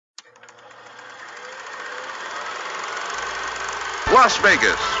Las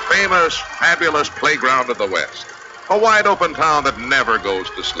Vegas, famous, fabulous playground of the West. A wide-open town that never goes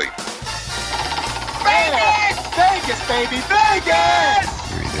to sleep. Vegas! Vegas, baby, Vegas!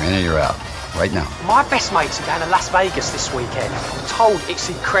 You're either in or you're out. Right now. My best mates are going to Las Vegas this weekend. I'm told it's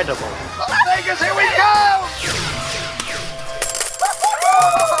incredible. Vegas, here we go!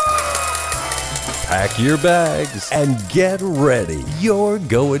 Pack your bags and get ready. You're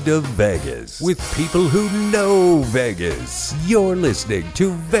going to Vegas with people who know Vegas. You're listening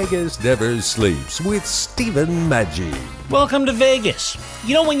to Vegas Never Sleeps with Stephen Maggi. Welcome to Vegas.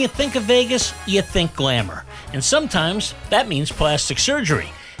 You know, when you think of Vegas, you think glamour. And sometimes that means plastic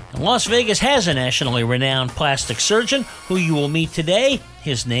surgery. And Las Vegas has a nationally renowned plastic surgeon who you will meet today.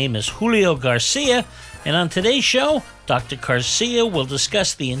 His name is Julio Garcia. And on today's show, Dr. Garcia will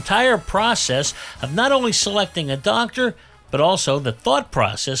discuss the entire process of not only selecting a doctor, but also the thought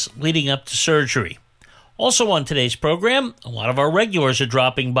process leading up to surgery. Also on today's program, a lot of our regulars are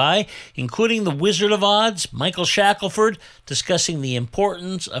dropping by, including the Wizard of Odds, Michael Shackelford, discussing the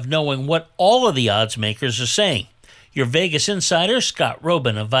importance of knowing what all of the odds makers are saying. Your Vegas insider, Scott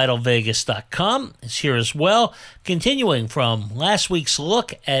Robin of VitalVegas.com, is here as well, continuing from last week's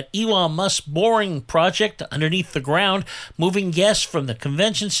look at Elon Musk's boring project underneath the ground, moving guests from the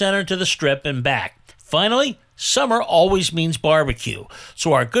convention center to the Strip and back. Finally, summer always means barbecue,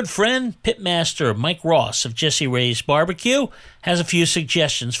 so our good friend, pitmaster Mike Ross of Jesse Ray's Barbecue has a few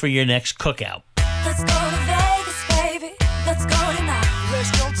suggestions for your next cookout. Let's go to Vegas, baby. Let's go tonight.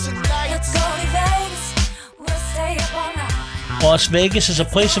 Let's go tonight. Let's go to Vegas. We'll stay up all night. Las Vegas is a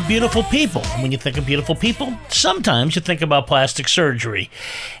place of beautiful people. And when you think of beautiful people, sometimes you think about plastic surgery.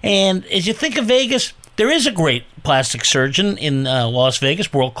 And as you think of Vegas, there is a great plastic surgeon in Las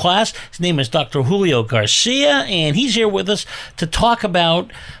Vegas, world class. His name is Dr. Julio Garcia, and he's here with us to talk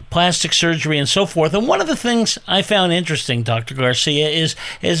about plastic surgery and so forth. And one of the things I found interesting, Dr. Garcia, is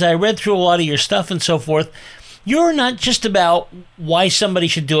as I read through a lot of your stuff and so forth, you're not just about why somebody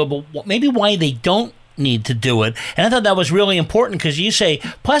should do it, but maybe why they don't need to do it. And I thought that was really important because you say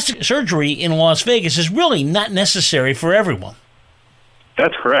plastic surgery in Las Vegas is really not necessary for everyone.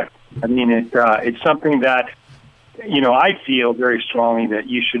 That's correct. I mean, it's something that, I feel very strongly that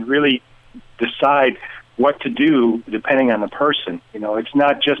you should really decide what to do depending on the person. It's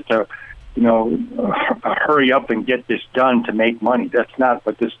not just a hurry up and get this done to make money. That's not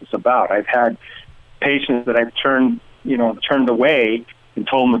what this is about. I've had patients that I've turned away and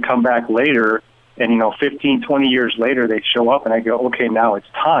told them to come back later. And, 15, 20 years later, they show up and I go, okay, now it's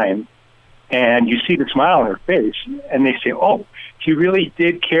time. And you see the smile on their face and they say, oh, he really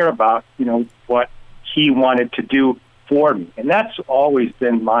did care about, what he wanted to do for me. And that's always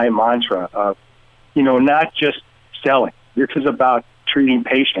been my mantra of, not just selling. This is about treating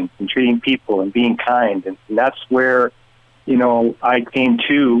patients and treating people and being kind. And that's where, I came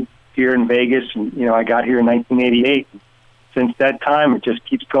to here in Vegas. And, I got here in 1988. Since that time, it just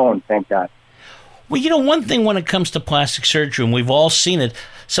keeps going, thank God. Well, one thing when it comes to plastic surgery, and we've all seen it,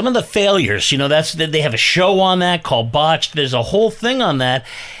 some of the failures, they have a show on that called Botched. There's a whole thing on that.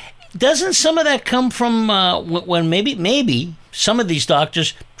 Doesn't some of that come from when maybe some of these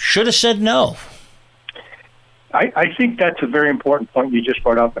doctors should have said no? I think that's a very important point you just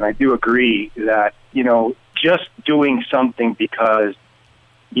brought up, and I do agree that, just doing something because,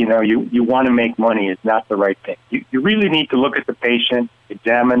 you want to make money is not the right thing. You really need to look at the patient,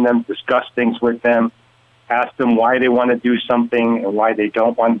 examine them, discuss things with them, ask them why they want to do something and why they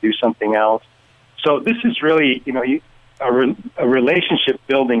don't want to do something else. So this is really, a relationship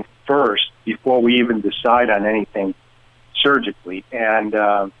building first before we even decide on anything surgically. And,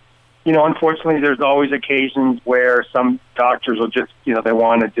 unfortunately, there's always occasions where some doctors will just, they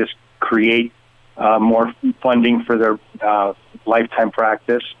want to just create more funding for their lifetime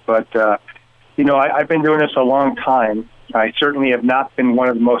practice. But, I've been doing this a long time. I certainly have not been one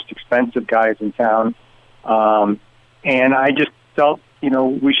of the most expensive guys in town. And I just felt,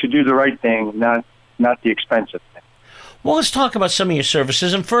 we should do the right thing, not the expensive thing. Well, let's talk about some of your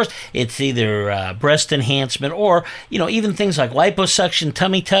services. And first, it's either breast enhancement or, even things like liposuction,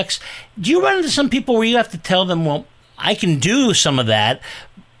 tummy tucks. Do you run into some people where you have to tell them, well, I can do some of that,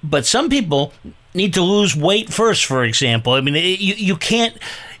 but some people need to lose weight first, for example? I mean, you can't,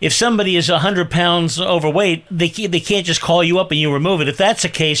 if somebody is 100 pounds overweight, they can't just call you up and you remove it. If that's the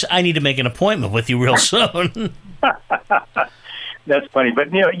case, I need to make an appointment with you real soon. That's funny.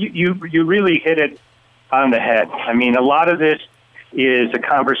 But, you really hit it on the head. I mean, a lot of this is a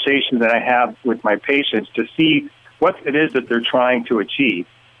conversation that I have with my patients to see what it is that they're trying to achieve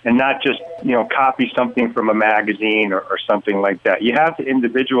and not just, copy something from a magazine or something like that. You have to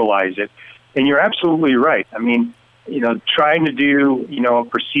individualize it. And you're absolutely right. I mean, trying to do, a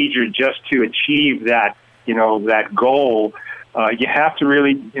procedure just to achieve that, that goal, you have to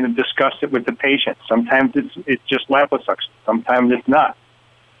really discuss it with the patient. Sometimes it's just liposuction. Sometimes it's not.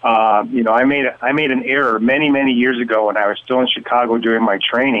 I made an error many years ago when I was still in Chicago during my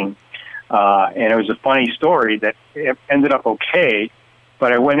training, and it was a funny story that it ended up okay.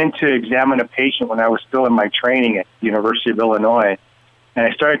 But I went in to examine a patient when I was still in my training at the University of Illinois, and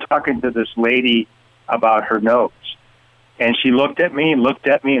I started talking to this lady about her nose. And she looked at me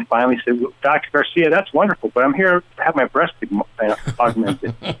and finally said, well, Dr. Garcia, that's wonderful, but I'm here to have my breast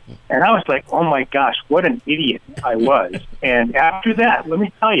augmented. And I was like, oh my gosh, what an idiot I was. And after that, let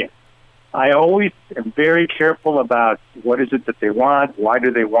me tell you, I always am very careful about what is it that they want, why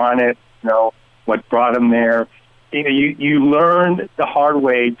do they want it, what brought them there. You learn the hard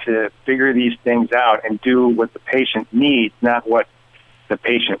way to figure these things out and do what the patient needs, not what the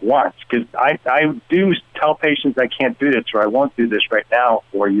patient wants. Because I do tell patients I can't do this or I won't do this right now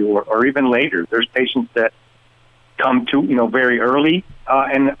for you or even later. There's patients that come to, very early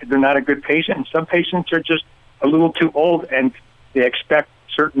and they're not a good patient. And some patients are just a little too old and they expect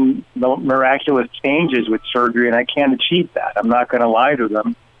certain miraculous changes with surgery, and I can't achieve that. I'm not going to lie to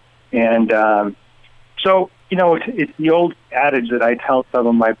them. And so, it's the old adage that I tell some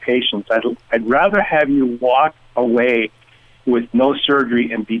of my patients. I'd rather have you walk away with no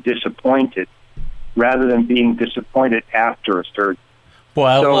surgery and be disappointed rather than being disappointed after a surgery. Boy,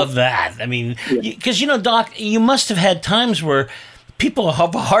 I love that. I mean, because, Doc, you must have had times where people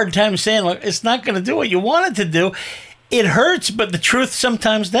have a hard time saying, look, it's not going to do what you want it to do. It hurts, but the truth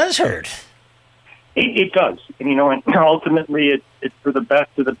sometimes does hurt. It does. And, and ultimately it's for the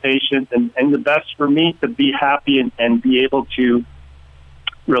best of the patient and the best for me to be happy and be able to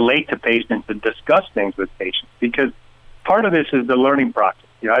relate to patients and discuss things with patients, because part of this is the learning process.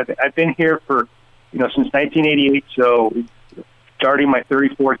 I've been here for, since 1988, so starting my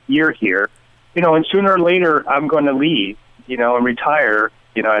 34th year here, and sooner or later I'm going to leave, and retire,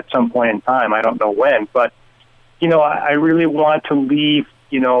 at some point in time. I don't know when, but, I really want to leave,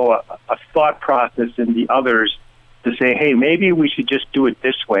 a thought process in the others to say, hey, maybe we should just do it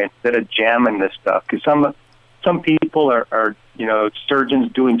this way instead of jamming this stuff. Because some people are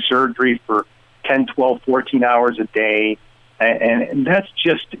surgeons doing surgery for 10, 12, 14 hours a day, and that's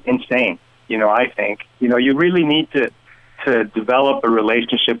just insane, I think. You really need to develop a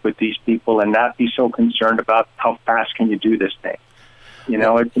relationship with these people and not be so concerned about how fast can you do this thing.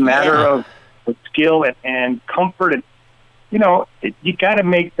 It's a matter of skill and comfort, and you got to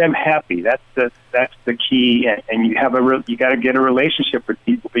make them happy. That's the key, and you got to get a relationship with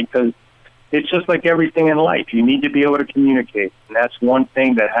people, because it's just like everything in life. You need to be able to communicate, and that's one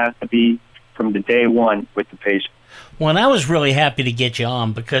thing that has to be from the day one with the patient. Well, and I was really happy to get you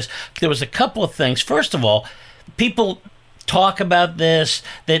on because there was a couple of things. First of all, people talk about this,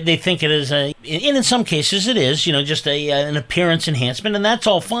 that they think it is and in some cases it is, just an appearance enhancement, and that's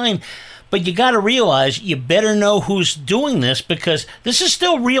all fine. But you got to realize you better know who's doing this, because this is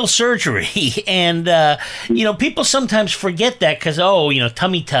still real surgery. And, people sometimes forget that because,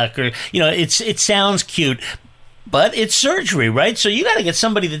 tummy tuck or, it sounds cute. But it's surgery, right? So you got to get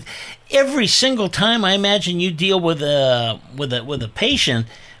somebody that every single time I imagine you deal with a patient,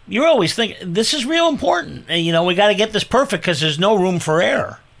 you're always thinking, this is real important. And, we got to get this perfect because there's no room for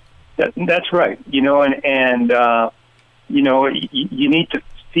error. That's right. You need to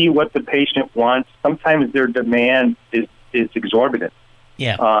see what the patient wants. Sometimes their demand is exorbitant.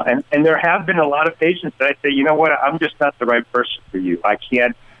 Yeah. And there have been a lot of patients that I say, you know what, I'm just not the right person for you. I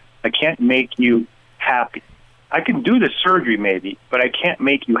can't make you happy. I can do the surgery maybe, but I can't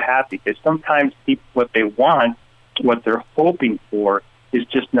make you happy, because sometimes people, what they want, what they're hoping for, is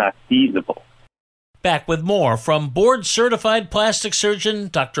just not feasible. Back with more from board-certified plastic surgeon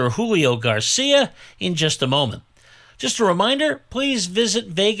Dr. Julio Garcia in just a moment. Just a reminder, please visit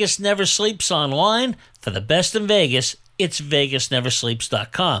Vegas Never Sleeps online. For the best in Vegas, it's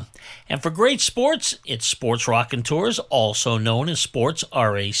VegasNeverSleeps.com. And for great sports, it's Sports Rockin' Tours, also known as Sports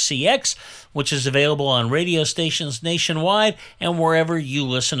RACX, which is available on radio stations nationwide and wherever you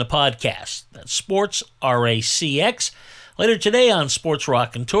listen to podcasts. That's Sports RACX. Later today on Sports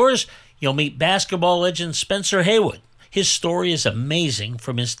Rockin' Tours, you'll meet basketball legend Spencer Haywood. His story is amazing,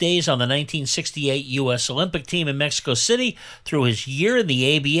 from his days on the 1968 U.S. Olympic team in Mexico City through his year in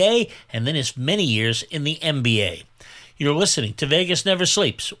the ABA and then his many years in the NBA. You're listening to Vegas Never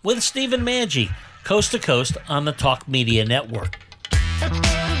Sleeps with Stephen Maggi, coast to coast on the Talk Media Network. Let's go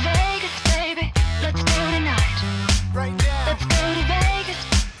to Vegas, baby. Let's go tonight. Right now. Let's go to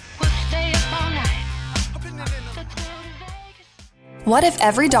Vegas. We'll stay up all night. Let's go to Vegas. What if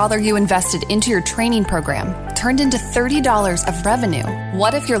every dollar you invested into your training program turned into $30 of revenue?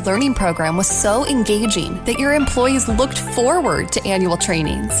 What if your learning program was so engaging that your employees looked forward to annual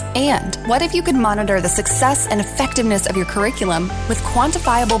trainings? And what if you could monitor the success and effectiveness of your curriculum with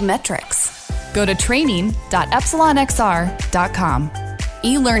quantifiable metrics? Go to training.epsilonxr.com.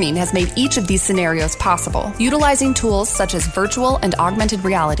 E-learning has made each of these scenarios possible, utilizing tools such as virtual and augmented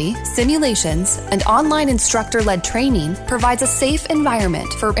reality, simulations, and online instructor-led training provides a safe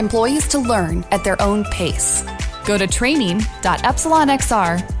environment for employees to learn at their own pace. Go to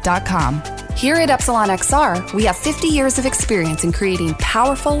training.epsilonxr.com. Here at Epsilon XR, we have 50 years of experience in creating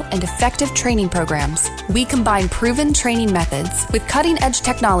powerful and effective training programs. We combine proven training methods with cutting-edge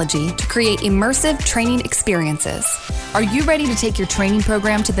technology to create immersive training experiences. Are you ready to take your training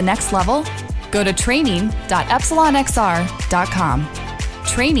program to the next level? Go to training.epsilonxr.com.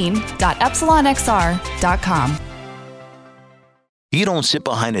 training.epsilonxr.com. You don't sit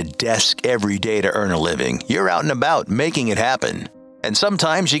behind a desk every day to earn a living. You're out and about making it happen. And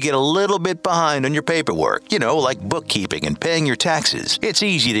sometimes you get a little bit behind on your paperwork, like bookkeeping and paying your taxes. It's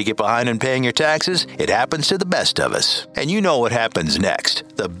easy to get behind on paying your taxes. It happens to the best of us. And you know what happens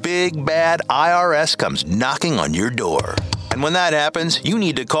next. The big bad IRS comes knocking on your door. And when that happens, you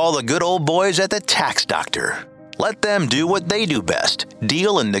need to call the good old boys at the Tax Doctor. Let them do what they do best.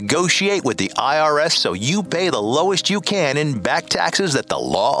 Deal and negotiate with the IRS so you pay the lowest you can in back taxes that the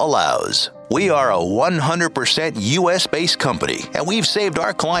law allows. We are a 100% U.S.-based company, and we've saved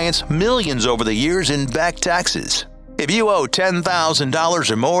our clients millions over the years in back taxes. If you owe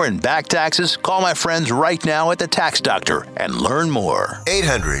 $10,000 or more in back taxes, call my friends right now at the Tax Doctor and learn more.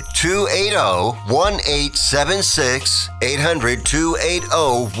 800-280-1876.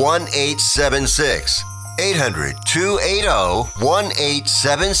 800-280-1876.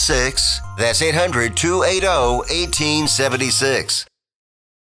 800-280-1876. That's 800-280-1876.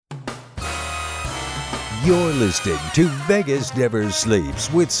 You're listening to Vegas Never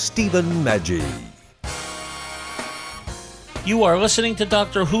Sleeps with Stephen Maggi. You are listening to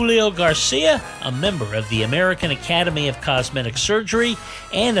Dr. Julio Garcia, a member of the American Academy of Cosmetic Surgery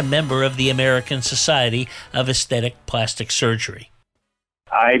and a member of the American Society of Aesthetic Plastic Surgery.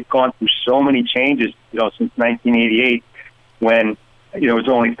 I've gone through so many changes, since 1988 when, it was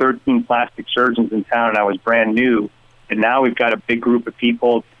only 13 plastic surgeons in town and I was brand new. And now we've got a big group of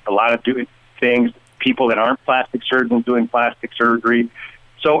people, a lot of doing things, people that aren't plastic surgeons doing plastic surgery.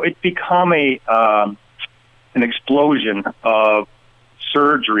 So it's become an explosion of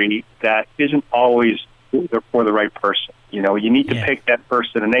surgery that isn't always for the right person. You need to pick that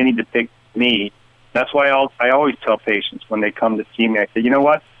person and they need to pick me. That's why I always tell patients when they come to see me, I say, you know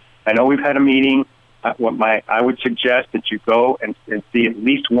what? I know we've had a meeting. I would suggest that you go and see at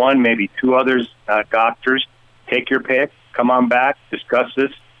least one, maybe two others, doctors. Take your pick. Come on back. Discuss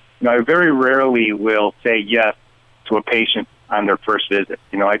this. I very rarely will say yes to a patient on their first visit.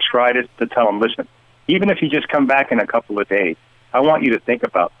 I try to tell them, listen, even if you just come back in a couple of days, I want you to think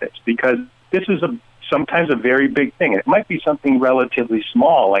about this because this is sometimes a very big thing. It might be something relatively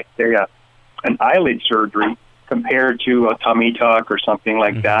small, like say an eyelid surgery compared to a tummy tuck or something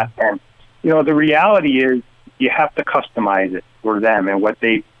like that. And, the reality is you have to customize it for them and what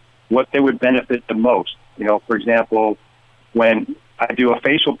they would benefit the most. For example, when I do a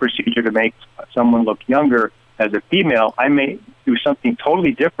facial procedure to make someone look younger as a female, I may do something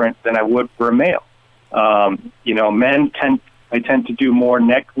totally different than I would for a male. Men I tend to do more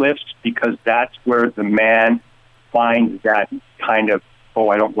neck lifts because that's where the man finds that kind of,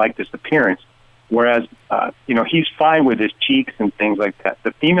 I don't like this appearance. Whereas, he's fine with his cheeks and things like that.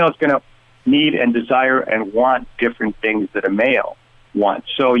 The female's going to need and desire and want different things that a male wants.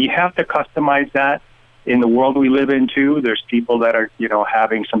 So you have to customize that. In the world we live in, too, there's people that are,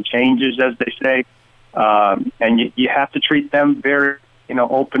 having some changes, as they say, and you have to treat them very,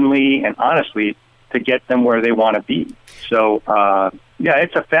 openly and honestly to get them where they want to be. So,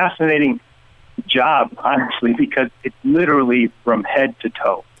 it's a fascinating job, honestly, because it's literally from head to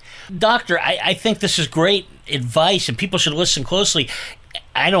toe. Doctor, I think this is great advice, and people should listen closely.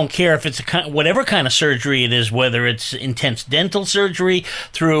 I don't care if it's whatever kind of surgery it is, whether it's intense dental surgery,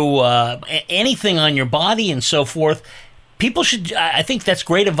 through anything on your body and so forth. People should, I think that's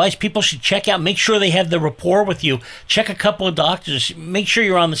great advice. People should check out, make sure they have the rapport with you. Check a couple of doctors. Make sure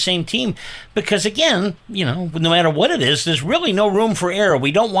you're on the same team. Because again, no matter what it is, there's really no room for error.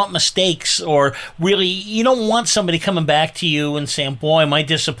 We don't want mistakes, or really, you don't want somebody coming back to you and saying, boy, am I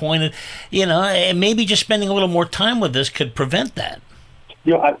disappointed. And maybe just spending a little more time with this could prevent that. I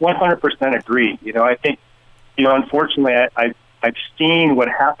 100% agree. I think, unfortunately, I've seen what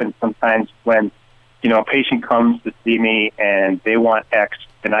happens sometimes when, a patient comes to see me and they want X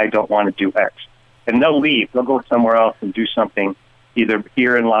and I don't want to do X. and they'll leave. They'll go somewhere else and do something, either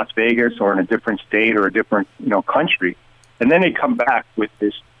here in Las Vegas or in a different state or a different, country. And then they come back with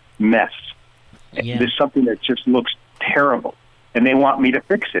this mess. Yeah. There's something that just looks terrible, and they want me to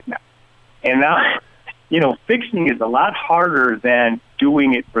fix it now. And now, fixing is a lot harder than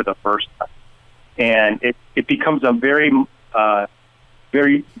doing it for the first time. And it becomes a very,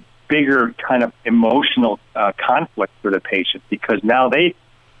 very bigger kind of emotional conflict for the patient, because now they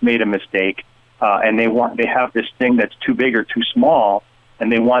made a mistake, and they have this thing that's too big or too small,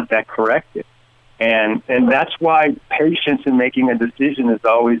 and they want that corrected. And that's why patience in making a decision is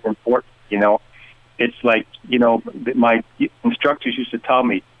always important. It's like, my instructors used to tell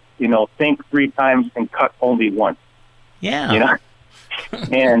me, think 3 times and cut only once. Yeah.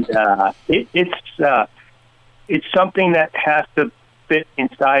 And it's something that has to fit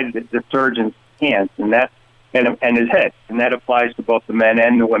inside the surgeon's hands and his head, and that applies to both the men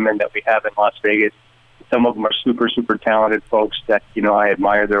and the women that we have in Las Vegas. Some of them are super, super talented folks that I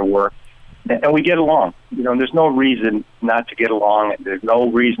admire their work, and we get along. There's no reason not to get along, and there's no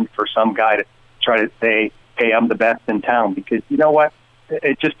reason for some guy to try to say, "Hey, I'm the best in town," because you know what?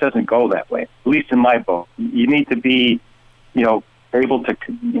 It just doesn't go that way. At least in my book, you need to be, able to,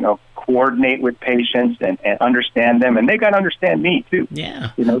 coordinate with patients and understand them, and they got to understand me too.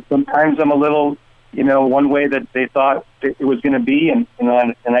 Yeah. Sometimes I'm a little, one way that they thought it was going to be, and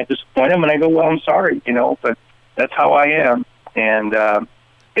I disappoint them, and I go, "Well, I'm sorry," but that's how I am, and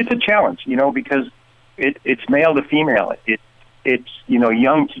it's a challenge, because it's male to female. It's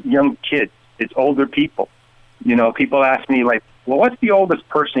young kids. It's older people. People ask me, like, "Well, what's the oldest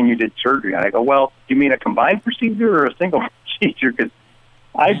person you did surgery on?" I go, "Well, do you mean a combined procedure or a single procedure?" Because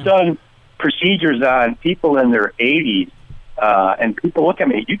I've done procedures on people in their 80s, and people look at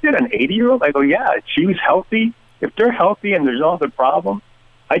me, "You did an 80-year-old?" I go, "Yeah, she was healthy. If they're healthy and there's no other problem."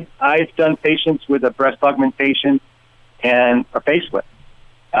 I've done patients with a breast augmentation and a facelift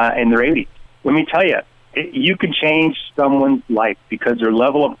in their 80s. Let me tell you, you can change someone's life because their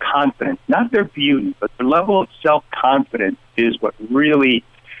level of confidence, not their beauty, but their level of self-confidence is what really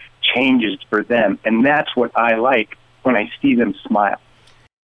changes for them. And that's what I like when I see them smile.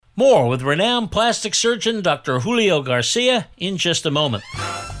 More with renowned plastic surgeon Dr. Julio Garcia in just a moment.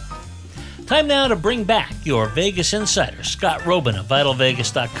 Time now to bring back your Vegas insider, Scott Robin of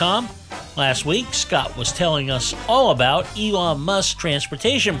VitalVegas.com. Last week, Scott was telling us all about Elon Musk's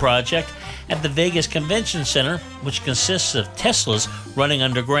transportation project at the Vegas Convention Center, which consists of Teslas running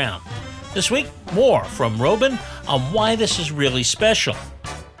underground. This week, more from Robin on why this is really special.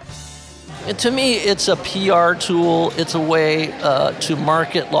 And to me, it's a PR tool. It's a way to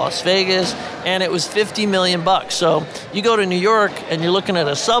market Las Vegas, and it was $50 million. So you go to New York and you're looking at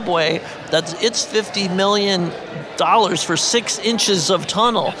a subway. It's $50 million for 6 inches of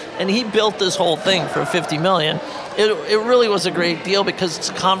tunnel, and he built this whole thing for $50 million. It really was a great deal because it's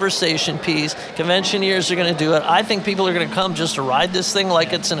a conversation piece. Conventioneers are going to do it. I think people are going to come just to ride this thing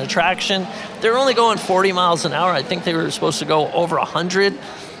like it's an attraction. They're only going 40 miles an hour. I think they were supposed to go over 100.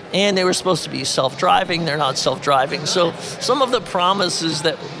 And they were supposed to be self-driving. They're not self-driving. So some of the promises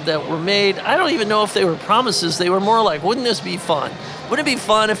that were made, I don't even know if they were promises. They were more like, wouldn't this be fun? Wouldn't it be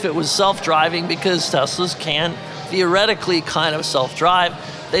fun if it was self-driving? Because Teslas can theoretically kind of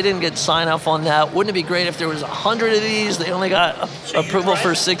self-drive. They didn't get sign-off on that. Wouldn't it be great if there was 100 of these? They only got approval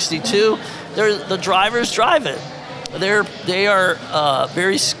for 62. The drivers drive it. They are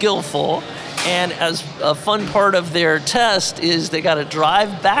very skillful. And as a fun part of their test is they got to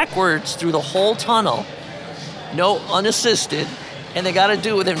drive backwards through the whole tunnel, unassisted, and they got to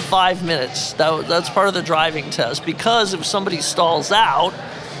do it within 5 minutes. That's part of the driving test, because if somebody stalls out,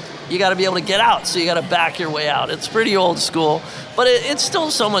 you got to be able to get out, so you got to back your way out. It's pretty old school, but it's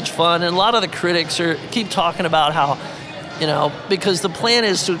still so much fun, and a lot of the critics keep talking about how, because the plan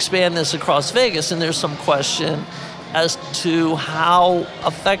is to expand this across Vegas, and there's some question as to how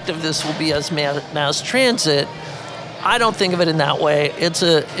effective this will be as mass transit. I don't think of it in that way. It's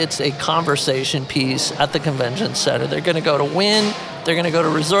a conversation piece at the convention center. They're going to go to Wynn, they're going to go to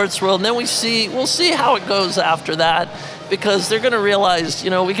Resorts World, and then we'll see how it goes after that, because they're going to realize,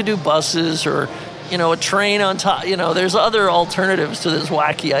 we could do buses or, a train on top. There's other alternatives to this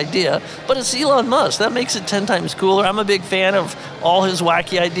wacky idea, but it's Elon Musk. That makes it 10 times cooler. I'm a big fan of all his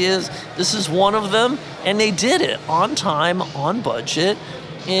wacky ideas. This is one of them, and they did it on time, on budget,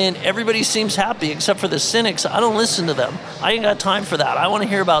 and everybody seems happy except for the cynics. I don't listen to them. I ain't got time for that. I want to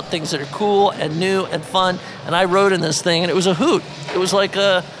hear about things that are cool and new and fun, and I rode in this thing, and it was a hoot. It was like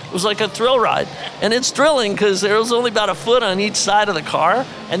a thrill ride. And it's thrilling because there was only about a foot on each side of the car,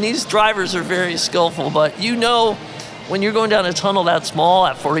 and these drivers are very skillful. But when you're going down a tunnel that small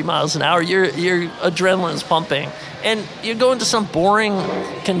at 40 miles an hour, your adrenaline's pumping. And you're going to some boring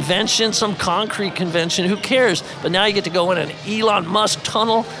convention, some concrete convention, who cares? But now you get to go in an Elon Musk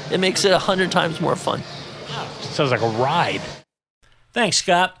tunnel. It makes it 100 times more fun. Sounds like a ride. Thanks,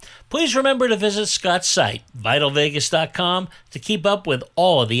 Scott. Please remember to visit Scott's site, vitalvegas.com, to keep up with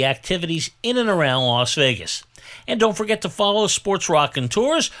all of the activities in and around Las Vegas. And don't forget to follow Sports Rockin'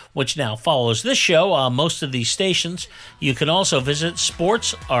 Tours, which now follows this show on most of these stations. You can also visit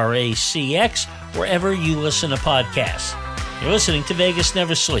Sports, RACX, wherever you listen to podcasts. You're listening to Vegas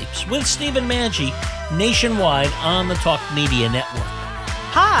Never Sleeps with Stephen Maggi, nationwide on the Talk Media Network.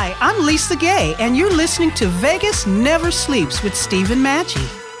 Hi, I'm Lisa Gay, and you're listening to Vegas Never Sleeps with Stephen Maggi.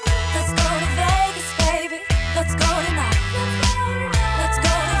 Let's go to Vegas, baby. Let's go tonight. Let's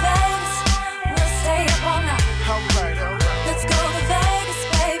go to Vegas. We'll stay up all night. Let's go to Vegas,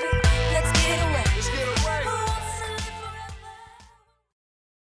 baby. Let's get away.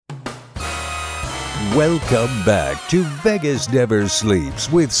 Welcome back to Vegas Never Sleeps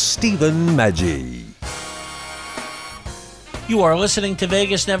with Stephen Maggi. You are listening to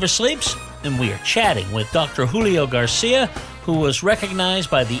Vegas Never Sleeps, and we are chatting with Dr. Julio Garcia, who was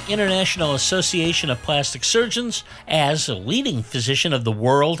recognized by the International Association of Plastic Surgeons as a leading physician of the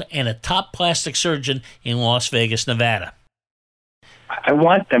world and a top plastic surgeon in Las Vegas, Nevada. I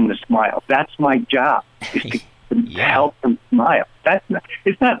want them to smile. That's my job, is to help them smile.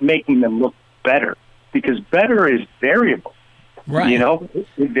 It's not making them look better, because better is variable. Right. You know,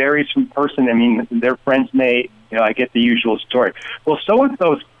 it varies from person. I mean, their friends may, I get the usual story. Well,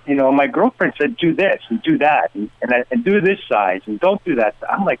 so-and-so's, my girlfriend said, do this and do that and do this size and don't do that.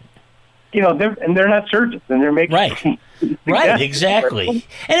 I'm like, they're not surgeons, and they're making... Right. Right, exactly.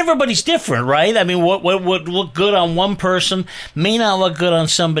 And everybody's different, right? I mean, what would look good on one person may not look good on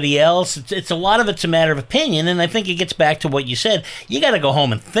somebody else. It's a lot of it's a matter of opinion, and I think it gets back to what you said. You got to go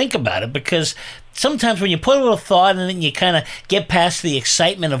home and think about it, because sometimes when you put a little thought in it and you kind of get past the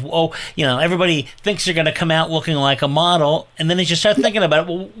excitement of, everybody thinks they're going to come out looking like a model, and then as you start thinking about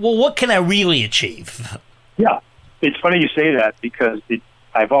it, well, what can I really achieve? Yeah, it's funny you say that, because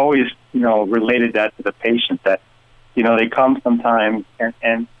I've always, related that to the patient, that they come sometimes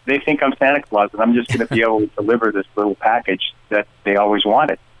and they think I'm Santa Claus, and I'm just going to be able to deliver this little package that they always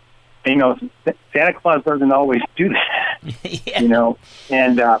wanted. And, Santa Claus doesn't always do that,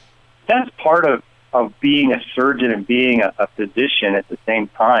 and that's part of being a surgeon and being a physician at the same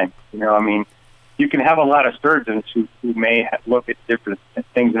time. You can have a lot of surgeons who may look at different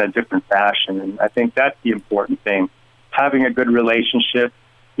things in a different fashion, and I think that's the important thing, having a good relationship.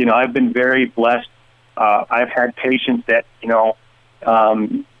 I've been very blessed. I've had patients that,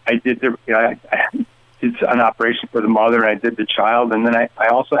 I did an operation for the mother, and I did the child. And then I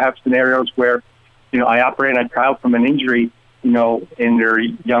also have scenarios where, I operate on a child from an injury, in their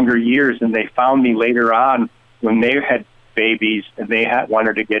younger years, and they found me later on when they had babies, and they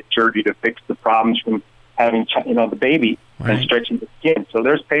wanted to get surgery to fix the problems from having, the baby and stretching the skin. So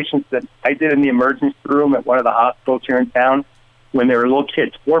there's patients that I did in the emergency room at one of the hospitals here in town when they were little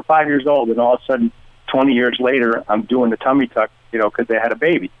kids, 4 or 5 years old, and all of a sudden, 20 years later, I'm doing the tummy tuck, because they had a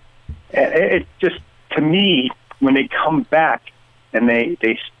baby. And it's just, to me, when they come back and they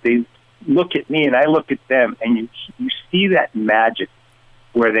look at me and I look at them, and you see that magic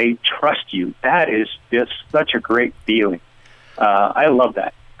where they trust you, that is just such a great feeling. I love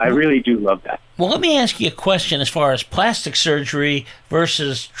that. I really do love that. Well, let me ask you a question as far as plastic surgery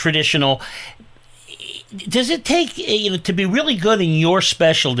versus traditional. Does it take, to be really good in your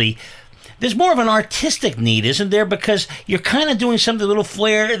specialty, there's more of an artistic need, isn't there? Because you're kind of doing something a little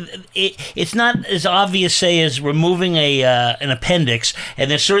flair. It's not as obvious, say, as removing an appendix, and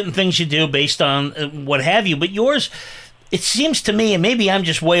there's certain things you do based on what have you. But yours, it seems to me, and maybe I'm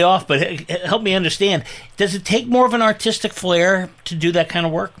just way off, but help me understand, does it take more of an artistic flair to do that kind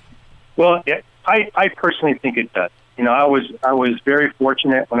of work? Well, I personally think it does. I was very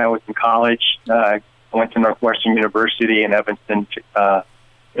fortunate when I was in college. I went to Northwestern University in Evanston,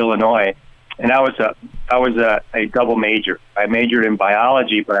 Illinois. And I was a double major. I majored in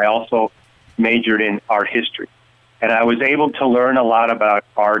biology, but I also majored in art history. And I was able to learn a lot about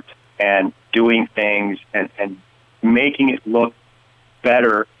art and doing things and making it look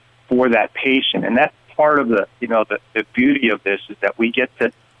better for that patient. And that's part of the beauty of this, is that we get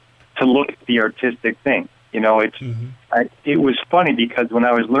to look at the artistic thing. It was funny, because when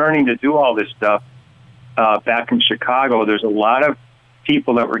I was learning to do all this stuff back in Chicago, there's a lot of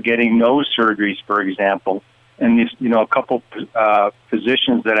people that were getting nose surgeries, for example, and these, a couple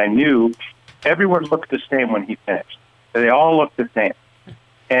physicians that I knew, everyone looked the same when he finished. They all looked the same.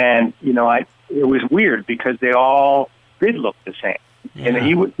 And, it was weird because they all did look the same. Yeah.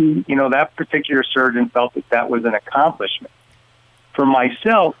 And that particular surgeon felt that was an accomplishment. For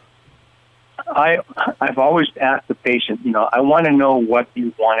myself, I've always asked the patient, I want to know what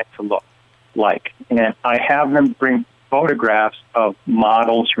you want it to look like. And I have them bring photographs of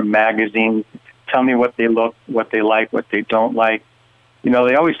models from magazines, tell me what they look, what they like, what they don't like. They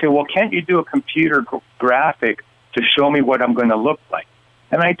always say, well, can't you do a computer graphic to show me what I'm going to look like?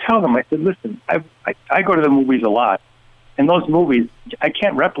 And I tell them, I said, listen, I go to the movies a lot. And those movies, I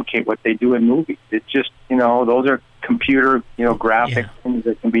can't replicate what they do in movies. It's just, those are computer, graphic things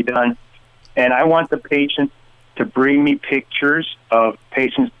that can be done. And I want the patients to bring me pictures of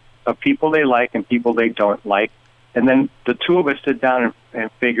patients, of people they like and people they don't like. And then the two of us sit down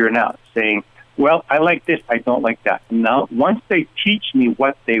and figure it out, saying, well, I like this, I don't like that. Now, once they teach me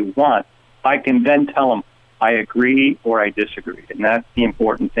what they want, I can then tell them I agree or I disagree. And that's the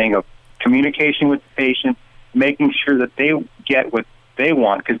important thing of communication with the patient, making sure that they get what they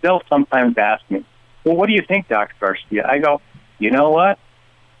want. Because they'll sometimes ask me, well, what do you think, Dr. Garcia? I go, you know what?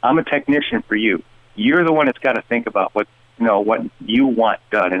 I'm a technician for you. You're the one that's got to think about what you want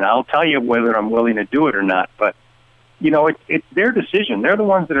done. And I'll tell you whether I'm willing to do it or not. But, it's their decision. They're the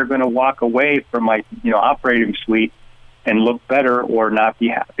ones that are going to walk away from my, operating suite and look better or not be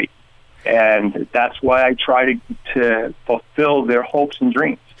happy. And that's why I try to fulfill their hopes and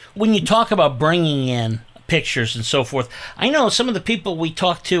dreams. When you talk about bringing in pictures and so forth, I know some of the people we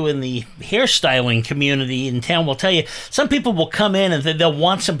talk to in the hairstyling community in town will tell you, some people will come in and they'll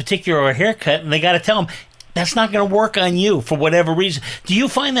want some particular haircut, and they got to tell them, that's not going to work on you for whatever reason. Do you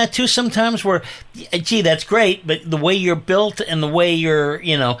find that too sometimes where, gee, that's great, but the way you're built and the way you're,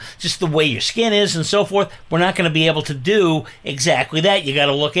 just the way your skin is and so forth, we're not going to be able to do exactly that. You got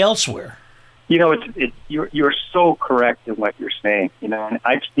to look elsewhere. You're so correct in what you're saying, and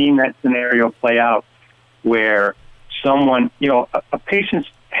I've seen that scenario play out where someone, a patient's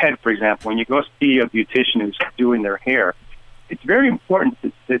head, for example, when you go see a beautician who's doing their hair, it's very important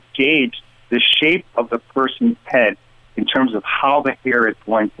to gauge the shape of the person's head in terms of how the hair is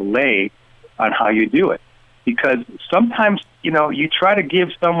going to lay on how you do it. Because sometimes, you try to give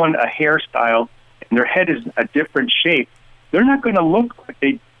someone a hairstyle and their head is a different shape, they're not going to look like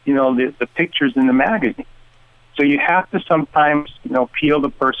the pictures in the magazine. So you have to sometimes, peel the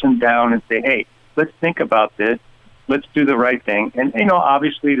person down and say, hey, let's think about this. Let's do the right thing. And,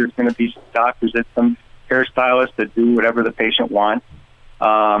 obviously there's going to be some doctors and some hairstylists that do whatever the patient wants.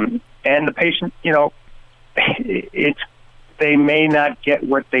 And the patient, they may not get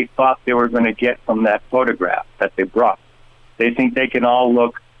what they thought they were going to get from that photograph that they brought. They think they can all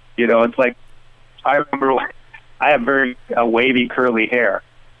look, it's like, I remember I have very wavy, curly hair.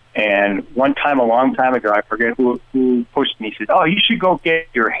 And one time, a long time ago, I forget who pushed me. He said, oh, you should go get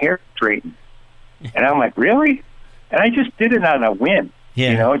your hair straightened. And I'm like, really? And I just did it on a whim,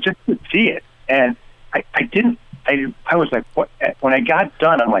 just to see it. And I didn't. I was like, what? When I got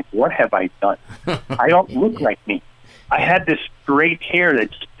done, I'm like, what have I done? I don't look like me. I had this straight hair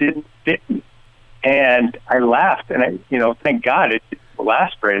that just didn't fit me. And I laughed, and thank God it didn't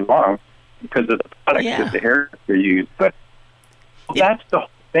last very long because of the products that the hair use. But that's the whole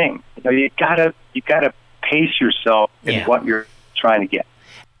thing. You gotta pace yourself in what you're trying to get.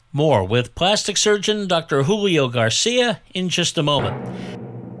 More with plastic surgeon Dr. Julio Garcia in just a moment.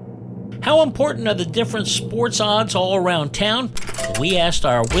 How important are the different sports odds all around town? We asked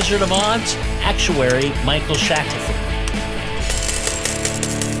our Wizard of Odds, actuary Michael Shackelford.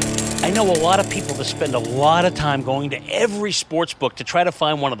 I know a lot of people that spend a lot of time going to every sports book to try to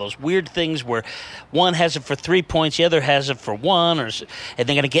find one of those weird things where one has it for 3 points, the other has it for 1, and they're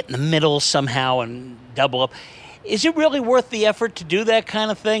going to get in the middle somehow and double up. Is it really worth the effort to do that kind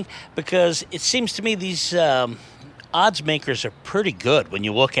of thing? Because it seems to me these odds makers are pretty good when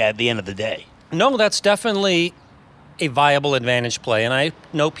you look at the end of the day. No, that's definitely a viable advantage play, and I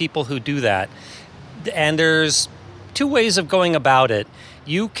know people who do that. And there's two ways of going about it.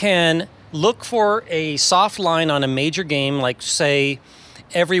 You can look for a soft line on a major game, like, say,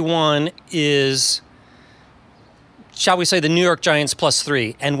 everyone is, shall we say, the New York Giants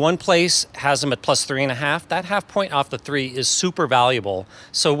 +3, and one place has them at +3.5. That half point off the 3 is super valuable.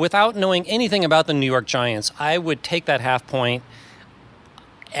 So without knowing anything about the New York Giants, I would take that half point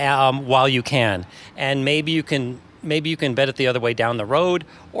while you can. And maybe you can bet it the other way down the road,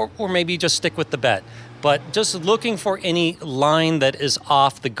 or maybe just stick with the bet. But just looking for any line that is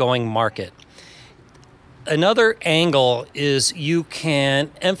off the going market. Another angle is you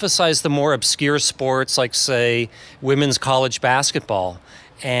can emphasize the more obscure sports, like, say, women's college basketball,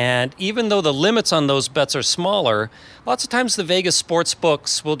 And even though the limits on those bets are smaller, lots of times the Vegas sports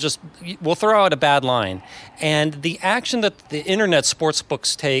books will throw out a bad line. And the action that the internet sports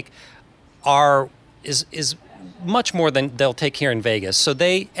books take is much more than they'll take here in Vegas. So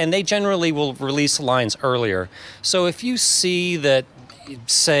they generally will release lines earlier. So if you see that,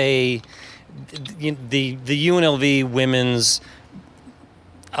 say, the UNLV women's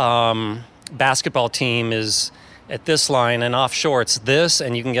basketball team is at this line and offshore it's this,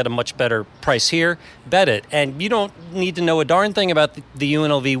 and you can get a much better price here, bet it. And you don't need to know a darn thing about the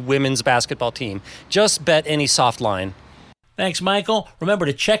UNLV women's basketball team. Just bet any soft line. Thanks, Michael. Remember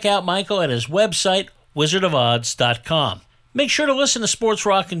to check out Michael at his website, wizardofodds.com. Make sure to listen to Sports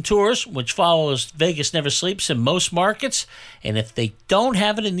Rockin' Tours, which follows Vegas Never Sleeps in most markets. And if they don't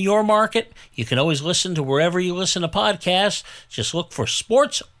have it in your market, you can always listen to wherever you listen to podcasts. Just look for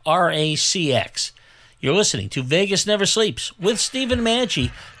Sports RACX. You're listening to Vegas Never Sleeps with Stephen Maggi,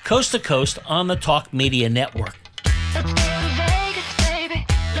 coast to coast on the Talk Media Network. Let's go to Vegas, baby.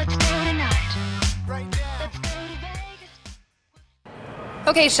 Let's go tonight. Right now. Let's go to Vegas.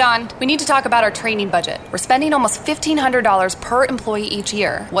 Okay, Sean, we need to talk about our training budget. We're spending almost $1,500 per employee each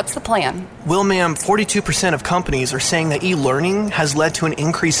year. What's the plan? Well, ma'am, 42% of companies are saying that e-learning has led to an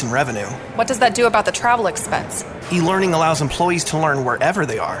increase in revenue. What does that do about the travel expense? E-learning allows employees to learn wherever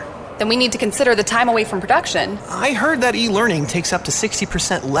they are. Then we need to consider the time away from production. I heard that e-learning takes up to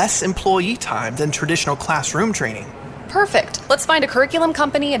 60% less employee time than traditional classroom training. Perfect. Let's find a curriculum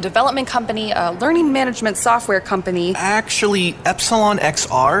company, a development company, a learning management software company. Actually, Epsilon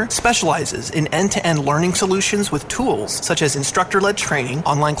XR specializes in end-to-end learning solutions with tools such as instructor-led training,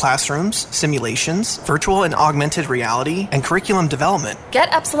 online classrooms, simulations, virtual and augmented reality, and curriculum development.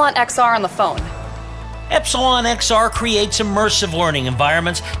 Get Epsilon XR on the phone. Epsilon XR creates immersive learning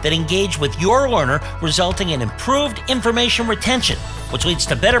environments that engage with your learner, resulting in improved information retention, which leads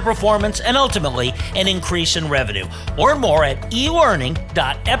to better performance and ultimately an increase in revenue. Learn more at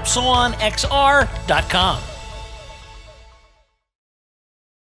elearning.epsilonxr.com.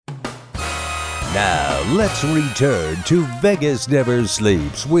 Now, let's return to Vegas Never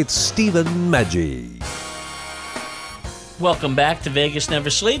Sleeps with Stephen Maggi. Welcome back to Vegas Never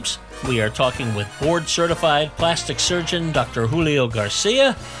Sleeps. We are talking with board-certified plastic surgeon Dr. Julio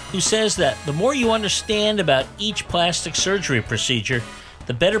Garcia, who says that the more you understand about each plastic surgery procedure,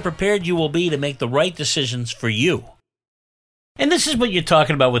 the better prepared you will be to make the right decisions for you. And this is what you're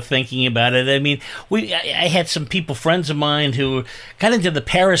talking about with thinking about it. I mean, I had some people, friends of mine, who kind of did the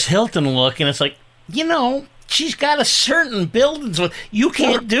Paris Hilton look, and it's like, she's got a certain build, so you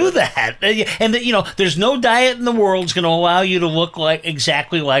can't do that. And there's no diet in the world that's going to allow you to look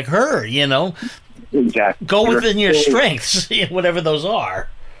exactly like her. Exactly. Go within your strengths, whatever those are.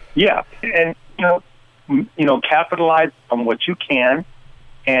 Yeah, and capitalize on what you can,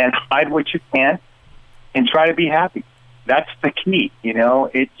 and hide what you can't, and try to be happy. That's the key.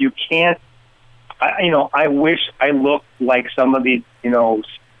 You can't. I wish I looked like some of these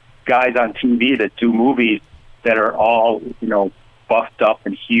guys on TV that do movies that are all, buffed up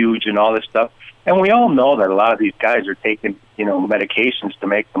and huge and all this stuff. And we all know that a lot of these guys are taking, medications to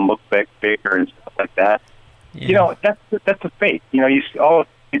make them look bigger and stuff like that. Yeah. That's a fake. You see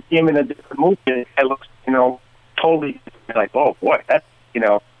him in a different movie, it looks, totally like, oh boy, that's,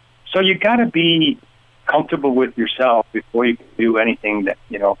 so you got to be comfortable with yourself before you can do anything that,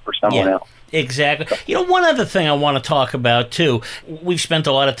 for someone else. Exactly. One other thing I want to talk about, too, we've spent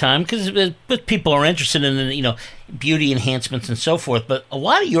a lot of time, because people are interested in, beauty enhancements and so forth, but a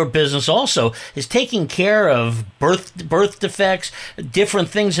lot of your business also is taking care of birth defects, different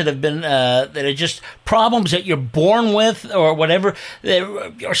things that have been, that are just problems that you're born with or whatever,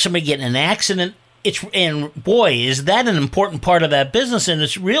 or somebody getting in an accident. And boy, is that an important part of that business, and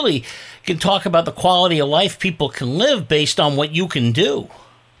it's really can talk about the quality of life people can live based on what you can do.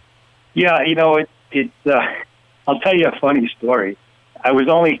 Yeah, I'll tell you a funny story. I was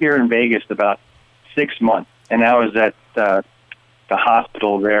only here in Vegas about 6 months, and I was at the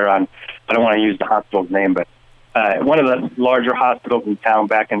hospital there I don't want to use the hospital's name, but one of the larger hospitals in town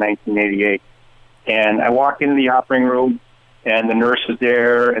back in 1988. And I walked into the operating room, and the nurse is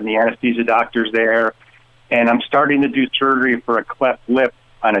there, and the anesthesia doctor's there, and I'm starting to do surgery for a cleft lip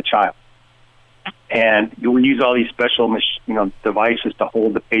on a child. And we use all these special, devices to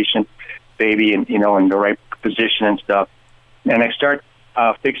hold the patient, baby, and in the right position and stuff. And I start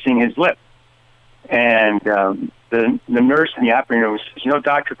fixing his lip. And the nurse in the operating room says,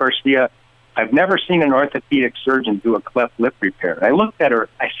 Dr. Garcia, I've never seen an orthopedic surgeon do a cleft lip repair. I looked at her.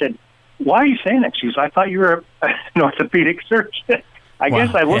 I said, why are you saying that? She goes, I thought you were an orthopedic surgeon. I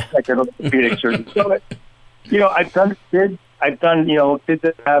guess I look like an orthopedic surgeon. So, I've done kids. I've done, kids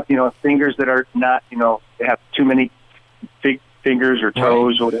that have, fingers that are not, they have too many big fingers or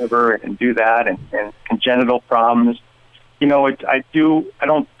toes or whatever, and do that, and congenital problems. I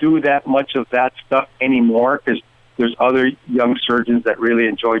don't do that much of that stuff anymore because there's other young surgeons that really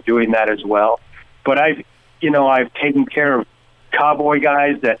enjoy doing that as well. But I've taken care of cowboy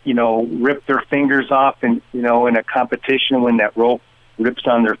guys that, rip their fingers off in a competition when that rope rips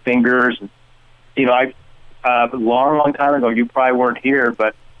on their fingers. A long time ago, you probably weren't here,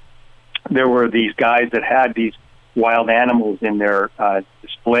 but there were these guys that had these wild animals in their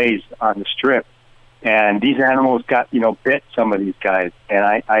displays on the strip. And these animals got, bit some of these guys.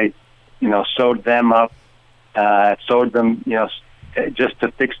 And I sewed them up, sewed them, just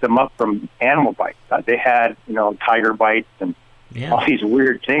to fix them up from animal bites. They had, tiger bites and all these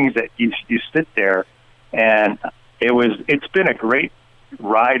weird things that you sit there. And it's been a great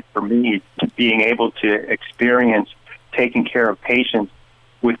ride for me to being able to experience taking care of patients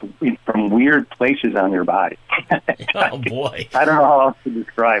from weird places on their body. Oh, boy. I don't know how else to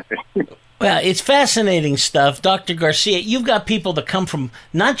describe it. Well, it's fascinating stuff. Dr. Garcia, you've got people that come from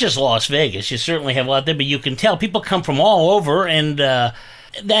not just Las Vegas. You certainly have a lot there, but you can tell people come from all over, and that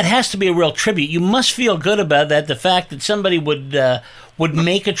has to be a real tribute. You must feel good about that, the fact that somebody would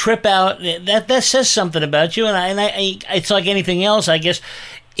make a trip out. That says something about you, and I it's like anything else, I guess.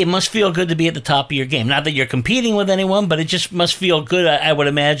 It must feel good to be at the top of your game. Not that you're competing with anyone, but it just must feel good, I would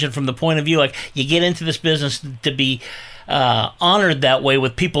imagine, from the point of view, like you get into this business to be honored that way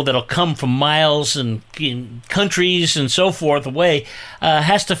with people that'll come from miles and countries and so forth away.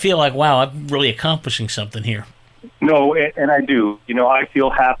 Has to feel like, wow, I'm really accomplishing something here. No, and I do. I feel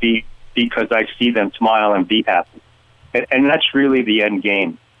happy because I see them smile and be happy. And that's really the end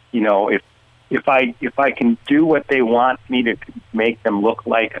game. If I can do what they want me to make them look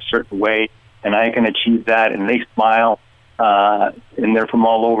like a certain way, and I can achieve that, and they smile, and they're from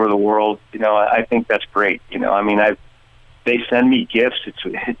all over the world, I think that's great. They send me gifts.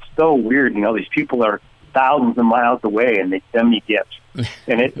 It's so weird. These people are thousands of miles away, and they send me gifts,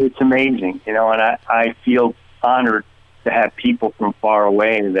 and it's amazing. And I feel honored to have people from far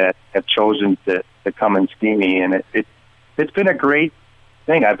away that have chosen to come and see me, and it's been a great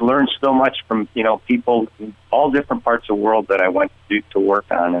thing. I've learned so much from people in all different parts of the world that I went to work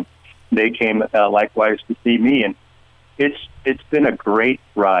on, and they came likewise to see me, and it's been a great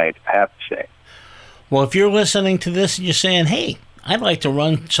ride, I have to say. Well, if you're listening to this and you're saying, hey, I'd like to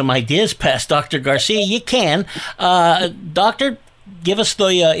run some ideas past Dr. Garcia, you can. Doctor, give us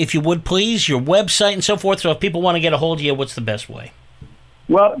if you would please, your website and so forth, so if people want to get a hold of you, what's the best way?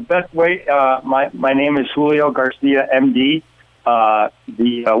 Well, best way, my name is Julio Garcia, MD. The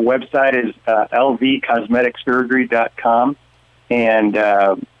website is lvcosmeticsurgery.com, and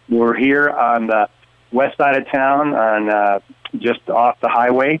we're here on the west side of town, on just off the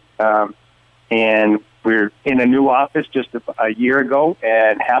highway, and we're in a new office just a year ago,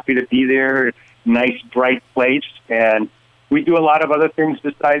 and happy to be there. Nice, bright place, and we do a lot of other things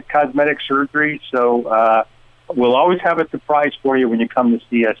besides cosmetic surgery, so we'll always have a surprise for you when you come to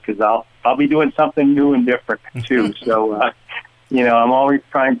see us, because I'll be doing something new and different too. So I'm always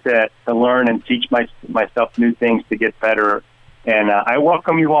trying to learn and teach myself new things to get better. And I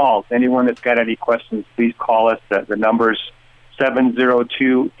welcome you all. Anyone that's got any questions, please call us. The number's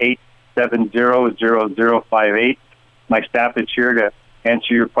 702-870-0058. My staff is here to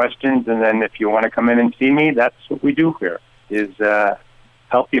answer your questions. And then if you want to come in and see me, that's what we do here, is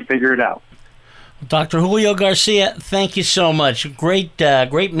help you figure it out. Dr. Julio Garcia, thank you so much. Great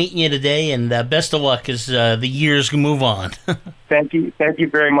meeting you today, and best of luck as the years move on. Thank you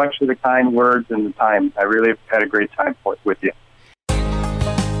very much for the kind words and the time. I really have had a great time with you.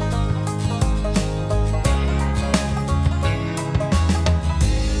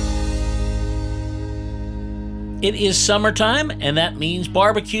 It is summertime, and that means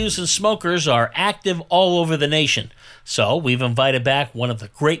barbecues and smokers are active all over the nation. So we've invited back one of the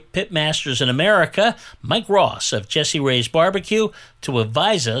great pitmasters in America, Mike Ross of Jesse Ray's Barbecue, to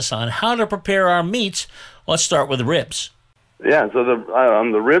advise us on how to prepare our meats. Let's start with the ribs. Yeah, so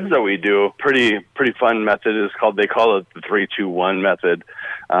the ribs that we do, pretty fun method they call it the 3-2-1 method,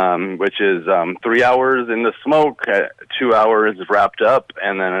 which is 3 hours in the smoke, 2 hours wrapped up,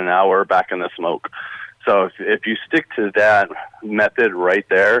 and then an hour back in the smoke. So if you stick to that method right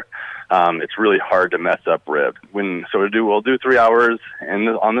there, it's really hard to mess up rib. We'll do 3 hours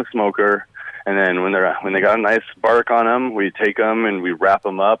on the smoker, and then when they got a nice bark on them, we take them and we wrap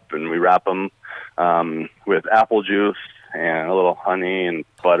them up, and we wrap them with apple juice and a little honey and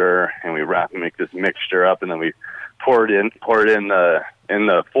butter, and we make this mixture up, and then we pour it in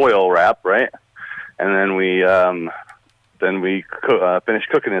the foil wrap, right? And then we then we finish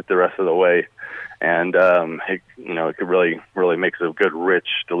cooking it the rest of the way. And it could really makes a good, rich,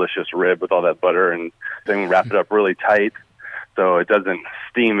 delicious rib with all that butter, and then wrap it up really tight so it doesn't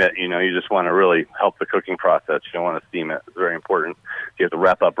steam it. You just want to really help the cooking process. You don't want to steam it. It's very important. You have to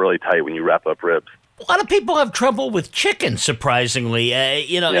wrap up really tight when you wrap up ribs. A lot of people have trouble with chicken, surprisingly.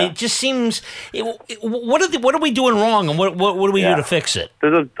 It just seems. What are we doing wrong, and what do we do to fix it?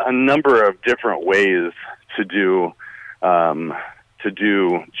 There's a number of different ways to do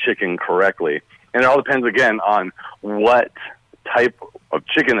chicken correctly. And it all depends, again, on what type of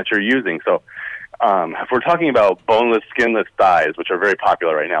chicken that you're using. So if we're talking about boneless, skinless thighs, which are very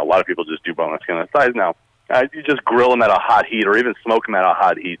popular right now, a lot of people just do boneless, skinless thighs now. You just grill them at a hot heat or even smoke them at a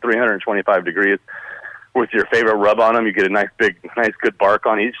hot heat, 325 degrees, with your favorite rub on them. You get a nice good bark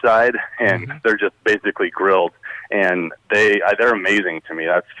on each side, and they're just basically grilled. And they're amazing to me.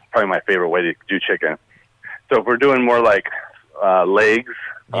 That's probably my favorite way to do chicken. So if we're doing more like legs,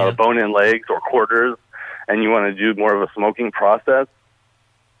 bone-in legs or quarters, and you want to do more of a smoking process,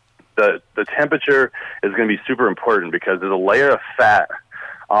 the temperature is going to be super important because there's a layer of fat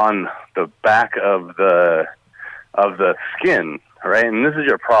on the back of the skin, right? And this is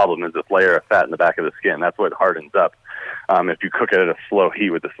your problem, is this layer of fat in the back of the skin. That's what hardens up if you cook it at a slow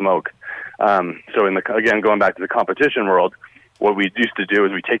heat with the smoke. So again, going back to the competition world, what we used to do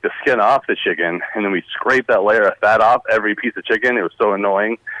is we take the skin off the chicken, and then we scrape that layer of fat off every piece of chicken. It was so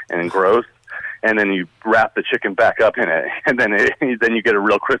annoying and gross. And then you wrap the chicken back up in it, and then you get a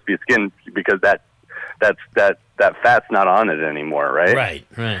real crispy skin because that fat's not on it anymore, right?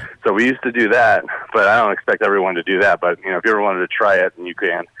 Right. So we used to do that, but I don't expect everyone to do that. But if you ever wanted to try it, then you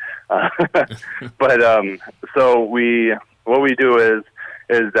can. So what we do is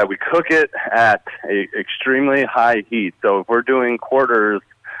that we cook it at a extremely high heat. So if we're doing quarters,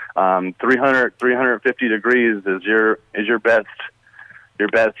 350 degrees is your best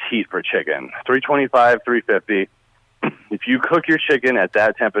heat for chicken. 325, 350. If you cook your chicken at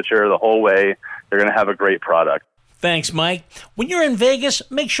that temperature the whole way, you're going to have a great product. Thanks, Mike. When you're in Vegas,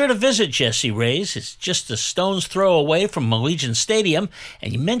 make sure to visit Jessie Rae's. It's just a stone's throw away from Allegiant Stadium,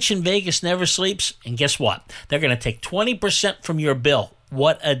 and you mention Vegas Never Sleeps, and guess what? They're going to take 20% from your bill.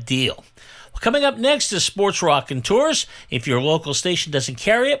 What a deal. Well, coming up next is Sports Rockin' Tours. If your local station doesn't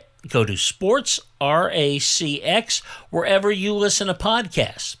carry it, go to Sports, RACX, wherever you listen to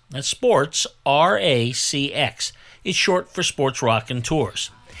podcasts. That's Sports, RACX. It's short for Sports Rockin'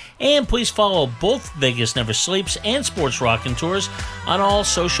 Tours. And please follow both Vegas Never Sleeps and Sports Rockin' Tours on all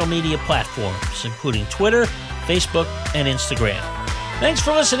social media platforms, including Twitter, Facebook, and Instagram. Thanks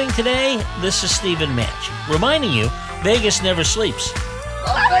for listening today. This is Stephen Match, reminding you, Vegas never sleeps.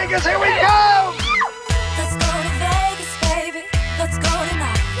 Vegas, here we go!